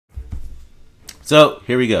So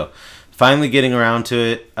here we go. Finally getting around to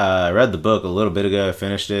it. I read the book a little bit ago. I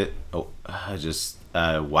finished it. Just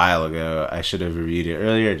a while ago. I should have reviewed it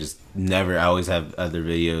earlier. Just never. I always have other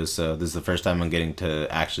videos, so this is the first time I'm getting to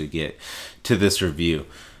actually get to this review.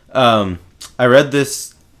 I read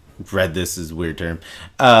this. Read this is a weird term.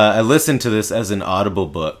 I listened to this as an Audible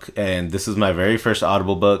book, and this is my very first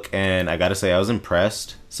Audible book, and I gotta say I was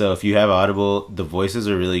impressed. So if you have Audible, the voices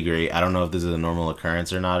are really great. I don't know if this is a normal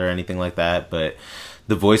occurrence or not or anything like that, but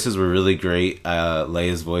the voices were really great.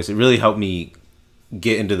 Leia's voice, it really helped me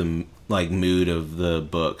get into the mood of the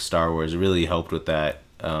book Star Wars. It really helped with that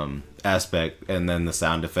aspect, and then the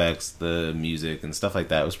sound effects, the music and stuff like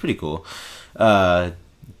that was pretty cool.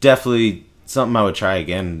 Definitely something I would try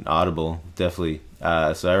again. Audible, definitely.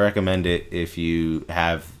 So I recommend it if you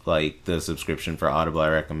have the subscription for Audible. I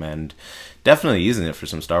recommend definitely using it for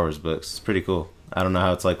some Star Wars books. It's pretty cool. I don't know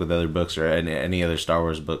how it's like with other books or any other Star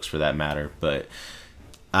Wars books for that matter, but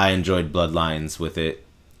I enjoyed Bloodlines with it.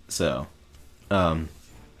 So,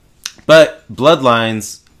 but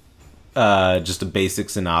Bloodlines, just a basic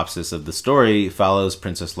synopsis of the story, follows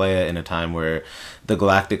Princess Leia in a time where the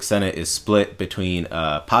Galactic Senate is split between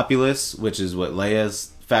Populace, which is what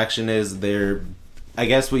Leia's faction is. They're, I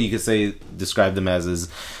guess what you could say, describe them as, is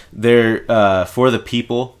they're for the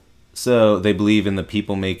people. So they believe in the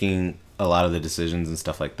people making a lot of the decisions and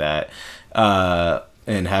stuff like that.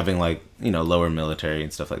 And having lower military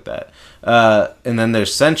and stuff like that. And then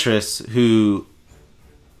there's centrists who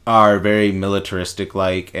are very militaristic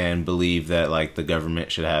and believe that the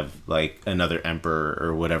government should have another emperor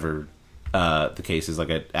or whatever the case is,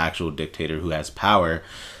 an actual dictator who has power.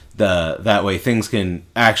 That way things can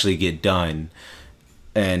actually get done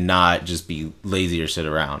and not just be lazy or sit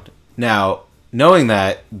around. Now, knowing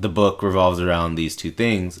that the book revolves around these two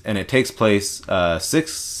things, and it takes place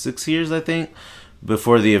 6 years, I think,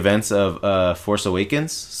 before the events of Force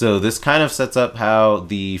Awakens. So this kind of sets up how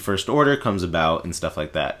the First Order comes about and stuff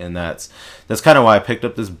like that. And that's kind of why I picked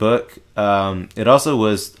up this book. It also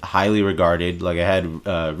was highly regarded. I had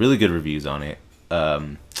really good reviews on it.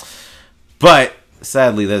 But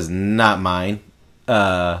sadly, that's not mine.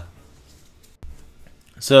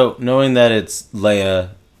 So knowing that it's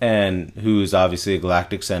Leia, and who's obviously a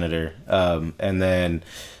galactic senator, and then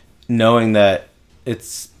knowing that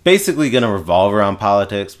it's basically going to revolve around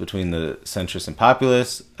politics between the centrists and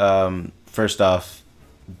populace. First off,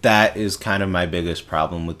 that is kind of my biggest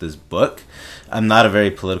problem with this book. I'm not a very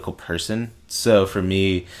political person, so for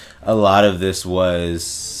me, a lot of this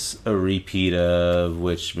was a repeat of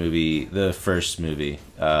which movie? The first movie,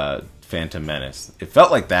 Phantom Menace. It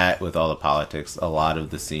felt like that with all the politics, a lot of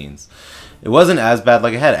the scenes. It wasn't as bad,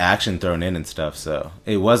 it had action thrown in and stuff, so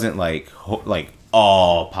it wasn't like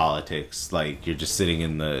all politics, you're just sitting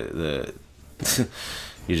in the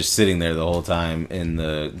you're just sitting there the whole time in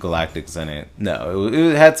the Galactic Senate. No,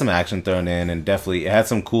 it had some action thrown in, and definitely it had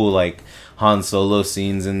some cool Han Solo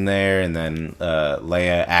scenes in there, and then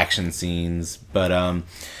Leia action scenes, but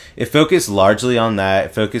it focused largely on that.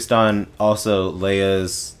 It focused on also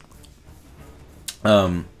Leia's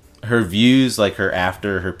her views, her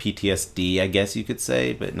after her PTSD, I guess you could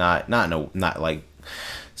say, but not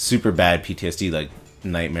super bad PTSD,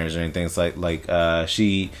 nightmares or anything. It's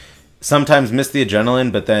she sometimes missed the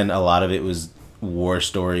adrenaline, but then a lot of it was war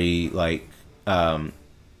story, the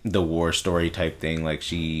war story type thing.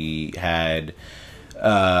 She had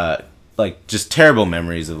just terrible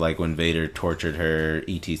memories of when Vader tortured her,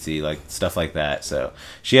 etc, stuff like that. So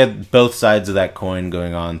she had both sides of that coin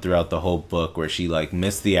going on throughout the whole book, where she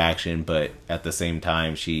missed the action, but at the same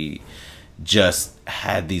time she just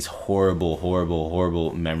had these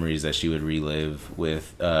horrible memories that she would relive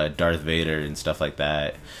with Darth Vader and stuff like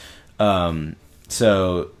that.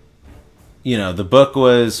 So, the book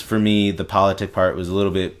was, for me, the politic part was a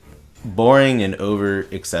little bit boring and over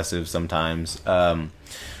excessive sometimes.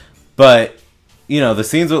 But, the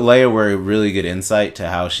scenes with Leia were a really good insight to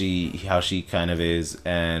how she kind of is,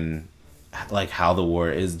 and how the war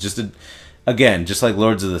is. Again, just like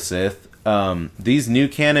Lords of the Sith, these new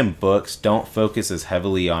canon books don't focus as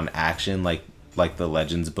heavily on action like the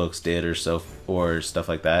Legends books did or stuff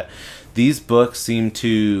like that. These books seem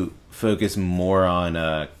to focus more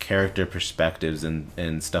on character perspectives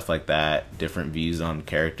and stuff like that, different views on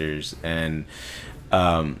characters and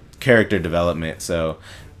character development. So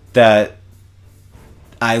that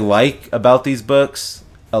I like about these books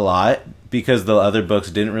a lot, because the other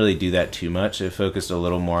books didn't really do that too much. It focused a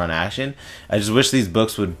little more on action. I just wish these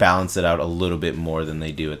books would balance it out a little bit more than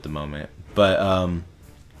they do at the moment. But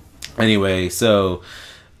anyway, so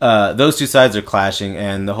those two sides are clashing,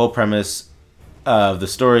 and the whole premise the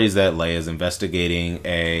story is that Leia's investigating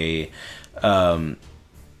a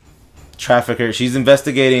trafficker. She's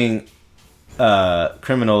investigating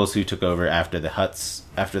criminals who took over after the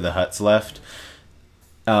Hutts left.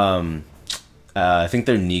 I think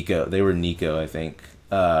they're Nico. They were Nico, I think.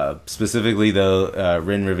 Specifically, though,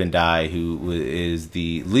 Rin Riven Dai, who is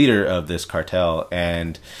the leader of this cartel,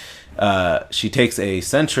 and she takes a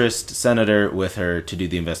centrist senator with her to do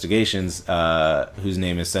the investigations, whose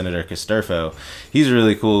name is Senator Casturfo. He's a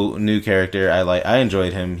really cool new character. I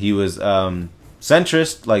enjoyed him. He was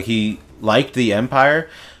centrist, like he liked the Empire,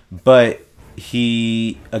 but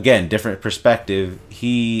he, again, different perspective.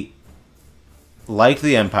 He liked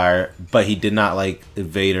the Empire, but he did not like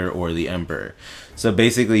Vader or the Emperor. So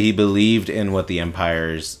basically, he believed in what the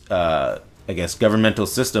Empire's, I guess, governmental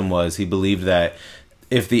system was. He believed that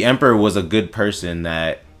if the Emperor was a good person,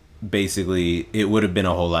 that basically it would have been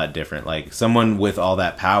a whole lot different. Like, someone with all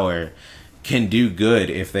that power can do good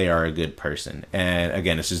if they are a good person. And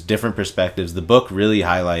again, it's just different perspectives. The book really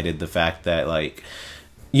highlighted the fact that, like,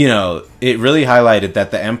 you know, it really highlighted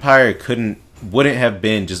that the Empire wouldn't have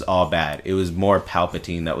been just all bad. It was more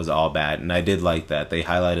Palpatine that was all bad, and I did like that. They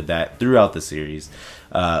highlighted that throughout the series.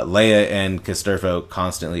 Leia and Casturfo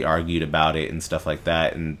constantly argued about it and stuff like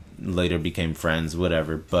that, and later became friends,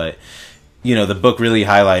 whatever. But, you know, the book really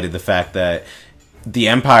highlighted the fact that the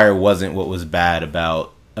Empire wasn't what was bad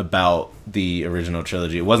about the original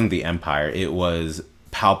trilogy. It wasn't the Empire. It was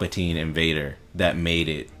Palpatine and Vader that made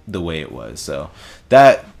it the way it was. So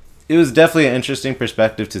that, it was definitely an interesting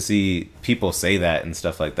perspective to see people say that and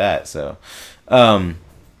stuff like that. So, but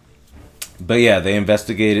yeah, they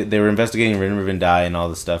were investigating Rin Riven Dai and all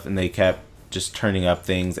this stuff, and they kept just turning up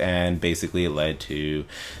things, and basically it led to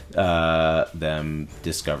them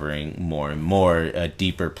discovering more and more a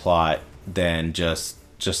deeper plot than just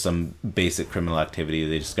some basic criminal activity.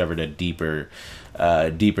 They discovered a deeper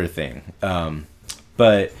thing.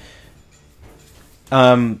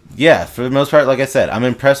 Yeah, for the most part, like I said, I'm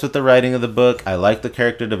impressed with the writing of the book. I like the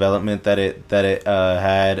character development that it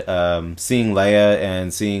had. Seeing Leia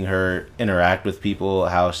and seeing her interact with people,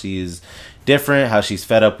 how she's different, how she's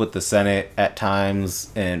fed up with the Senate at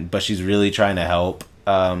times, but she's really trying to help.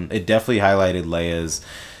 It definitely highlighted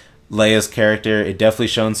Leia's character. It definitely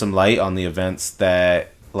shone some light on the events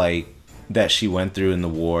that she went through in the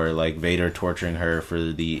war, like Vader torturing her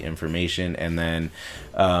for the information, and then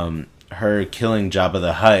her killing Jabba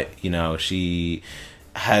the Hutt. You know, she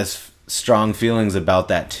has strong feelings about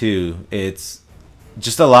that too. It's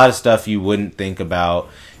just a lot of stuff you wouldn't think about.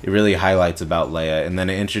 It really highlights about Leia, and then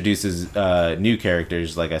it introduces new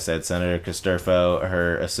characters, like I said, Senator Casturfo,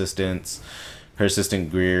 her assistant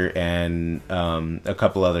Greer, and a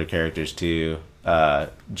couple other characters too.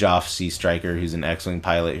 Joff C. Stryker, who's an X-Wing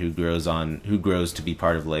pilot who grows to be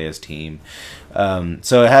part of Leia's team.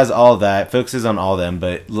 So it has all that, focuses on all them,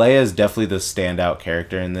 but Leia is definitely the standout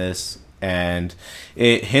character in this, and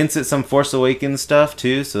it hints at some Force Awakens stuff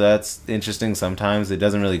too, so that's interesting sometimes. It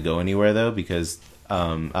doesn't really go anywhere though, because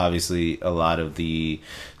obviously a lot of the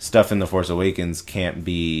stuff in the Force Awakens can't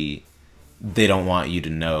be, they don't want you to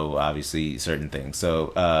know, obviously, certain things.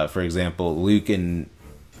 So for example, Luke and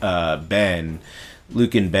Ben,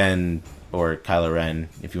 or Kylo Ren,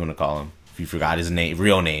 if you want to call him, if you forgot his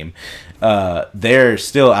real name, they're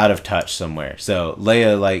still out of touch somewhere. So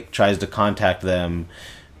Leia tries to contact them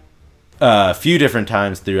a few different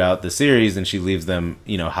times throughout the series, and she leaves them,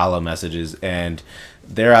 you know, holo messages, and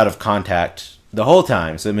they're out of contact the whole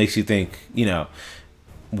time. So it makes you think, you know,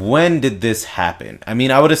 when did this happen? I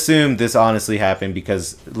mean, I would assume this honestly happened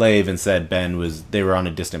because Leia even said they were on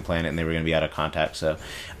a distant planet and they were going to be out of contact. So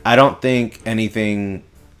I don't think anything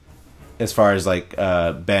as far as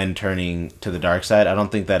Ben turning to the dark side, I don't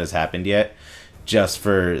think that has happened yet, just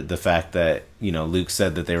for the fact that, you know, Luke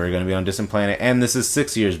said that they were going to be on a distant planet, and this is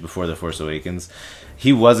 6 years before The Force Awakens.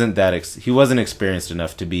 He wasn't experienced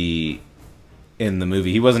enough to be in the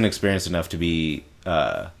movie. He wasn't experienced enough to be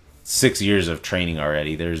 6 years of training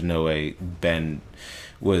already. There's no way Ben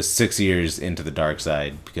was 6 years into the dark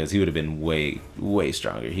side, because he would have been way, way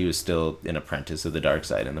stronger. He was still an apprentice of the dark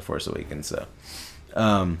side in The Force Awakens. So,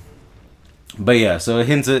 but yeah, so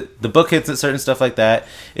the book hints at certain stuff like that.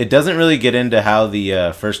 It doesn't really get into how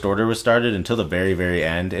the First Order was started until the very, very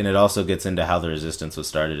end, and it also gets into how the Resistance was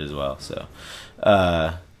started as well. So,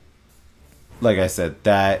 like I said,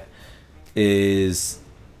 that is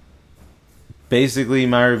basically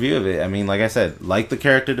my review of it. I mean, like I said, like the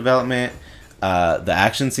character development, the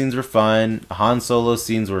action scenes were fun. Han Solo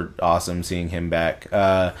scenes were awesome, seeing him back.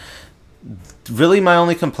 Really, my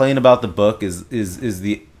only complaint about the book is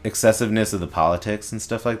the excessiveness of the politics and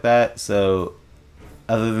stuff like that. So,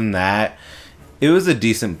 other than that, It was a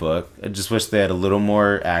decent book. I just wish they had a little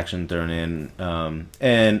more action thrown in,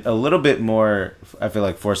 and a little bit more. I feel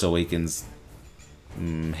like Force Awakens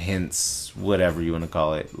hints, whatever you want to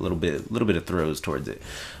call it, a little bit of throws towards it.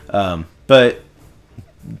 But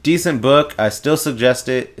decent book. I still suggest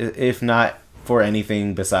it, if not for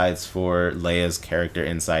anything besides for Leia's character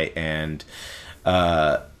insight and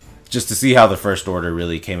just to see how the First Order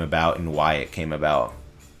really came about and why it came about.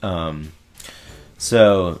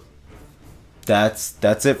 So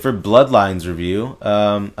that's it for Bloodlines review.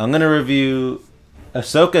 I'm gonna review.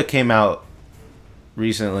 Ahsoka came out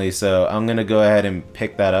recently, so I'm gonna go ahead and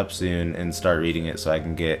pick that up soon and start reading it so I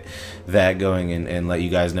can get that going and let you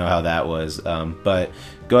guys know how that was. But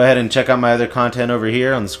go ahead and check out my other content over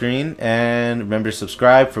here on the screen, and remember to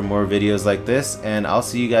subscribe for more videos like this, and I'll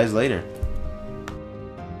see you guys later.